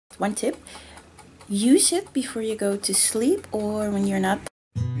one tip. Use it before you go to sleep or when you're not.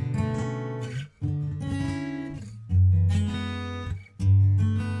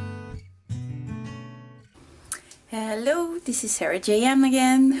 Hello, this is SarahJM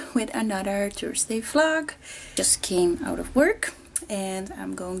again with another Thursday vlog. Just came out of work and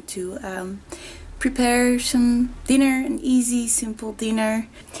I'm going to prepare some dinner, an easy, simple dinner.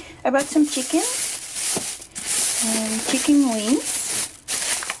 I bought some chicken and chicken wings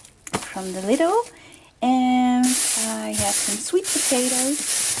from the Lidl, and I have some sweet potatoes,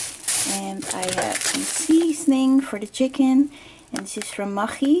 and I have some seasoning for the chicken, and this is from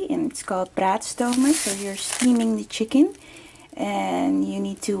Maggi and it's called braadstomen. So you're steaming the chicken and you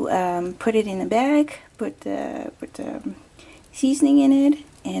need to put it in a bag, put seasoning in it,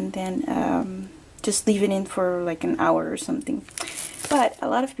 and then just leave it in for like an hour or something. But a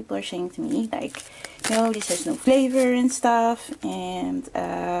lot of people are saying to me like, no, this has no flavor and stuff, and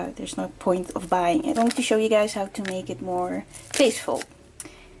there's no point of buying it. I'm going to show you guys how to make it more tasteful.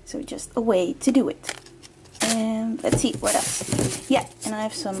 So just a way to do it. And let's see what else. Yeah, and I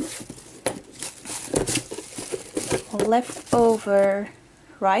have some leftover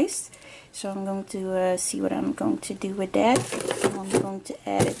rice. So I'm going to see what I'm going to do with that. I'm going to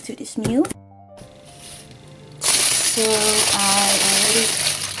add it to this meal. So I already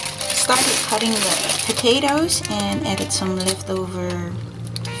started cutting the potatoes and added some leftover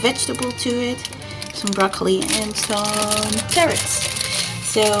vegetable to it, some broccoli and some carrots.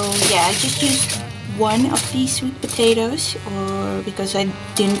 So yeah, I just used one of these sweet potatoes, or because I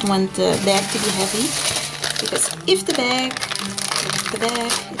didn't want the bag to be heavy, because if the bag,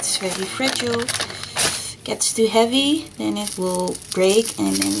 it's very fragile, gets too heavy, then it will break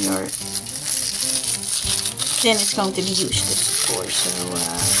and then it's going to be useless, of course. So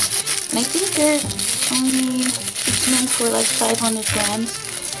and I think it's meant for like 500 grams.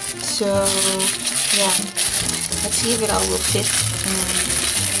 So yeah, let's see if it all will fit.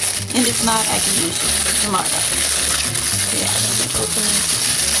 And if not, I can use it tomorrow. So yeah, I'm going to open it.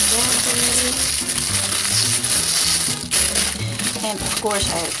 And of course,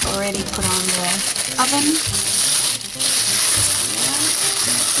 I already put on the oven. Yeah,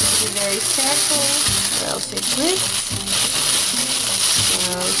 be very careful, or else it breaks.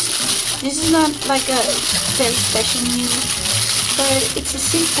 So this is not like a very special meal, but it's a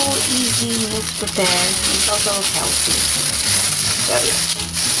simple, easy meal to prepare. It's also healthy. So yeah.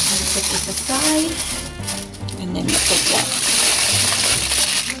 Put this aside, and then we put the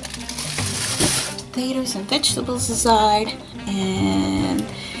potatoes and vegetables aside, and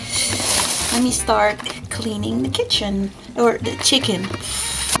let me start cleaning the kitchen, or the chicken.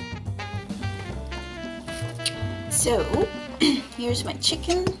 So here's my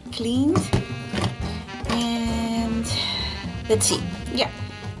chicken cleaned, and let's see. Yeah,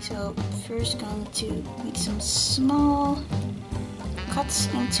 so first going to make some small cuts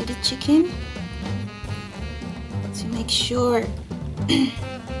into the chicken to make sure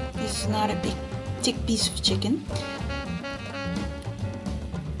this is not a big thick piece of chicken.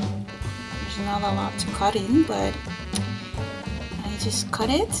 There's not a lot to cut in, but I just cut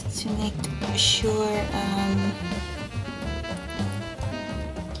it to make sure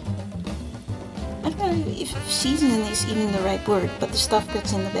I don't know if seasoning is even the right word, but the stuff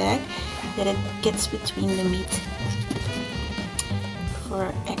that's in the bag, that it gets between the meat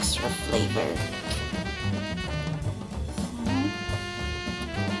for extra flavor.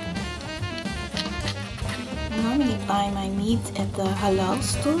 I normally buy my meat at the halal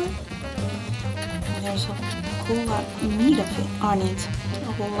store. And there's a whole lot of meat on it,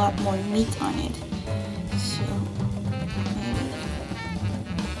 a whole lot more meat on it. So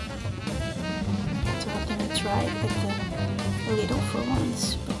I'm gonna try it at the Lidl for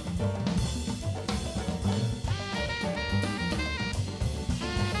once.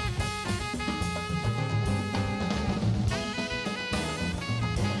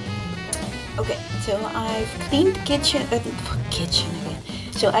 Okay, so I've cleaned the kitchen again.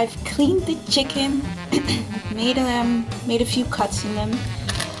 So I've cleaned the chicken, made a few cuts in them,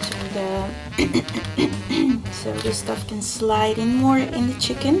 so this stuff can slide in more in the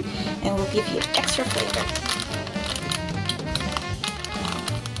chicken and will give you extra flavor.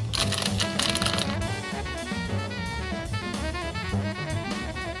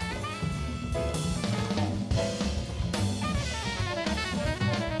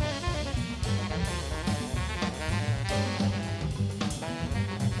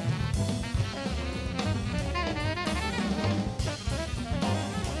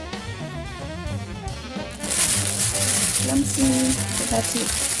 clumsy, forgot to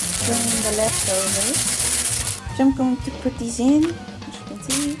throw in the leftovers. So I'm going to put these in. As you can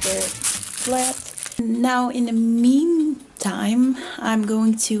see, they're flat. Now in the meantime, I'm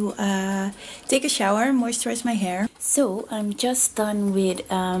going to take a shower and moisturize my hair. So I'm just done with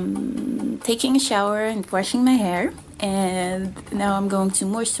taking a shower and washing my hair, and now I'm going to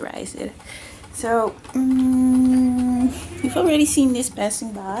moisturize it. So you've already seen this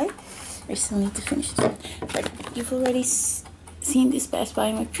passing by. I still need to finish this, but you've already seen this pass by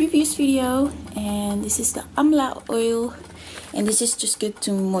in my previous video, and this is the Amla oil, and this is just good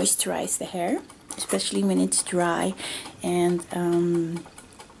to moisturize the hair, especially when it's dry and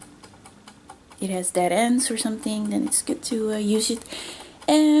it has dead ends or something. Then it's good to use it,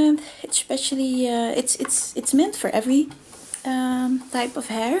 and especially it's meant for every type of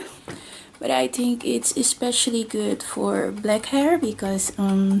hair, but I think it's especially good for black hair because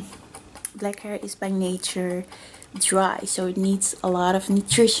black hair is by nature dry, so it needs a lot of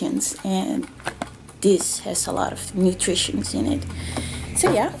nutrients, and this has a lot of nutrients in it.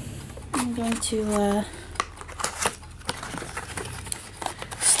 So yeah, I'm going to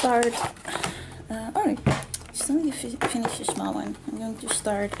start. Alright, still need to finish the small one. I'm going to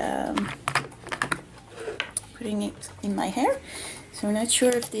start putting it in my hair. So I'm not sure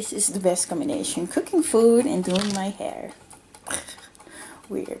if this is the best combination: cooking food and doing my hair.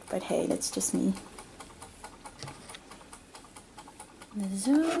 Weird, but hey, that's just me.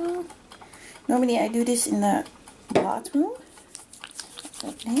 So normally I do this in the bathroom.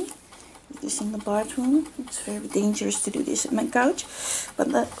 Okay, this in the bathroom. It's very dangerous to do this at my couch,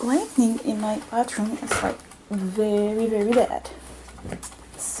 but the lighting in my bathroom is like very bad.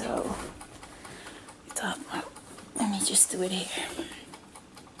 So I thought, well, let me just do it here.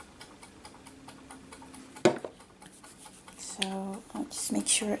 So I'll just make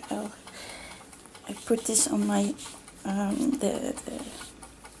sure I put this on my the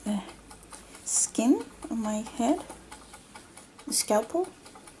skin on my head, the scalpel.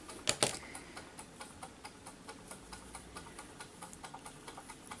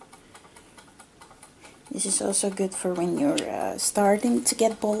 This is also good for when you're starting to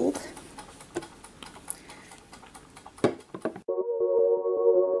get bald.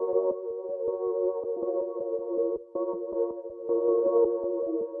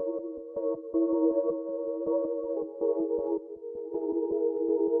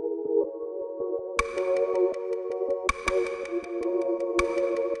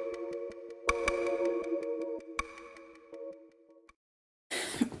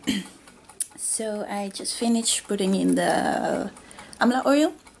 So I just finished putting in the Amla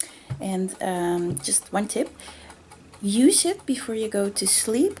oil, and just one tip: use it before you go to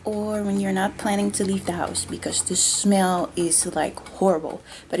sleep or when you're not planning to leave the house, because the smell is like horrible,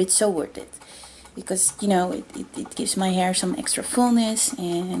 but it's so worth it, because you know it gives my hair some extra fullness,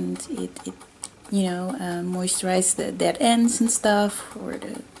 and it you know moisturizes the dead ends and stuff, or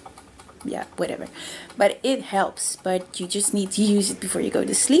the yeah, whatever, but it helps. But you just need to use it before you go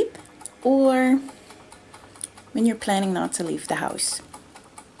to sleep or when you're planning not to leave the house.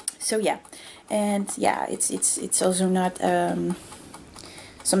 So yeah, and yeah, it's also not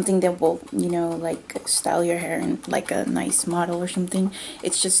something that will, you know, like style your hair in like a nice model or something.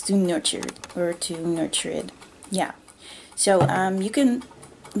 It's just to nurture it, yeah. So you can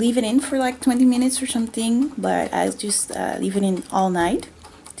leave it in for like 20 minutes or something, but I'll just leave it in all night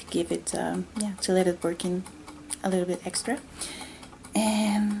to give it yeah, to let it work in a little bit extra.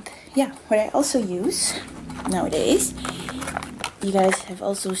 And yeah, what I also use nowadays, you guys have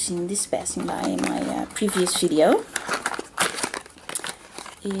also seen this passing by in my previous video,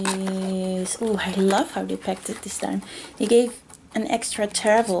 is, oh, I love how they packed it this time. They gave an extra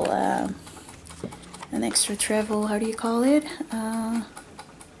travel, how do you call it? A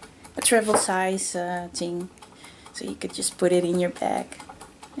travel size thing, so you could just put it in your bag.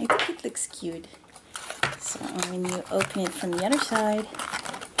 I think it looks cute. So when you open it from the other side,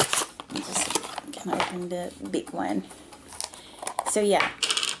 you just can open the big one. So yeah,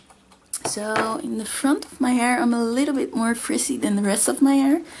 so in the front of my hair I'm a little bit more frizzy than the rest of my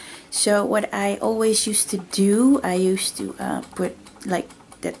hair. So what I always used to do, I used to put like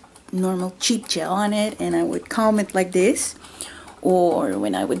that normal cheap gel on it, and I would comb it like this. Or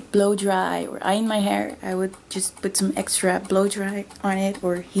when I would blow dry or iron my hair, I would just put some extra blow dry on it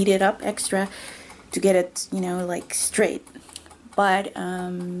or heat it up extra to get it, you know, like straight. But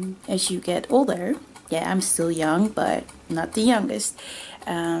as you get older, yeah, I'm still young, but not the youngest,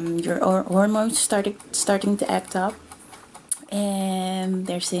 your hormones starting to act up, and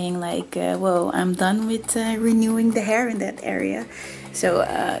they're saying like, whoa, I'm done with renewing the hair in that area. So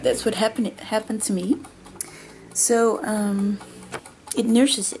that's what happened to me. So it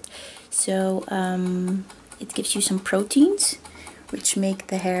nurses it, so it gives you some proteins, which make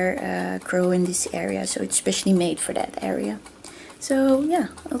the hair grow in this area. So it's specially made for that area. So yeah,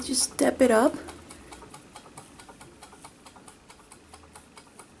 I'll just dab it up.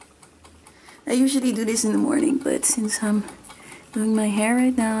 I usually do this in the morning, but since I'm doing my hair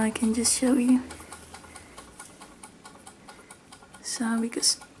right now, I can just show you. So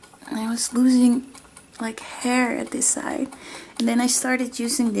because I was losing like hair at this side, and then I started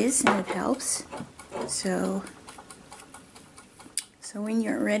using this and it helps. So when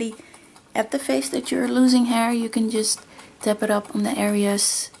you're already at the phase that you're losing hair, you can just tap it up on the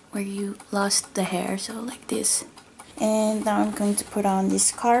areas where you lost the hair, so like this. And now I'm going to put on this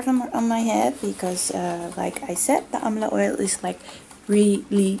scarf on my head because like I said, the Amla oil is like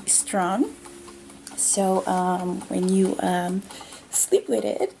really strong. So when you sleep with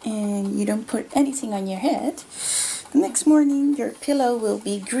it and you don't put anything on your head, the next morning your pillow will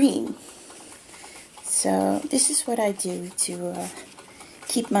be green. So this is what I do to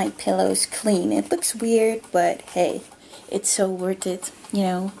keep my pillows clean. It looks weird, but hey, it's so worth it, you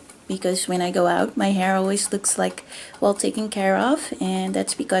know, because when I go out, my hair always looks like well taken care of, and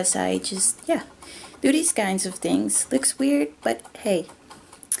that's because I just, yeah, do these kinds of things. Looks weird, but hey,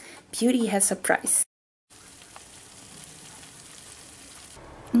 beauty has a price.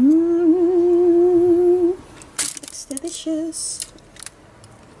 It's delicious.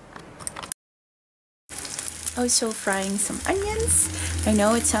 Also frying some onions. I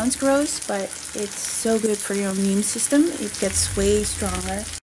know it sounds gross, but it's so good for your immune system. It gets way stronger.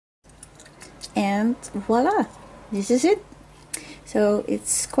 And voila, this is it. So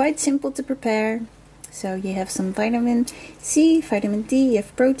it's quite simple to prepare. So you have some vitamin C, vitamin D, you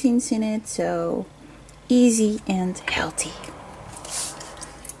have proteins in it, so easy and healthy.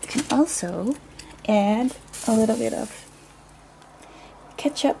 You can also add a little bit of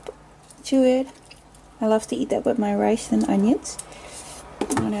ketchup to it. I love to eat that with my rice and onions.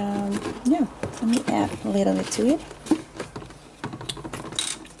 And yeah, let me add a little bit to it.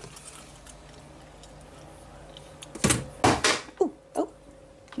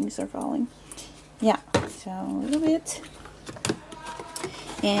 Things are falling. Yeah, so a little bit.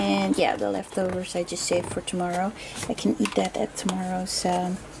 And yeah, the leftovers I just saved for tomorrow. I can eat that at tomorrow's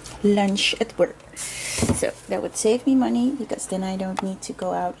lunch at work. So that would save me money because then I don't need to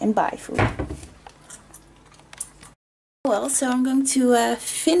go out and buy food. Well, so I'm going to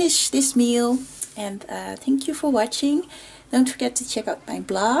finish this meal, and thank you for watching. Don't forget to check out my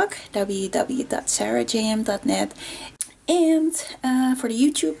blog, www.sarahjm.net. And for the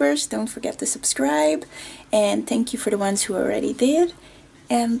YouTubers, don't forget to subscribe, and thank you for the ones who already did.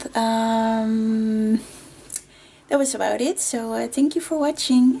 And that was about it. So thank you for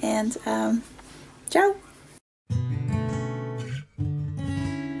watching, and ciao!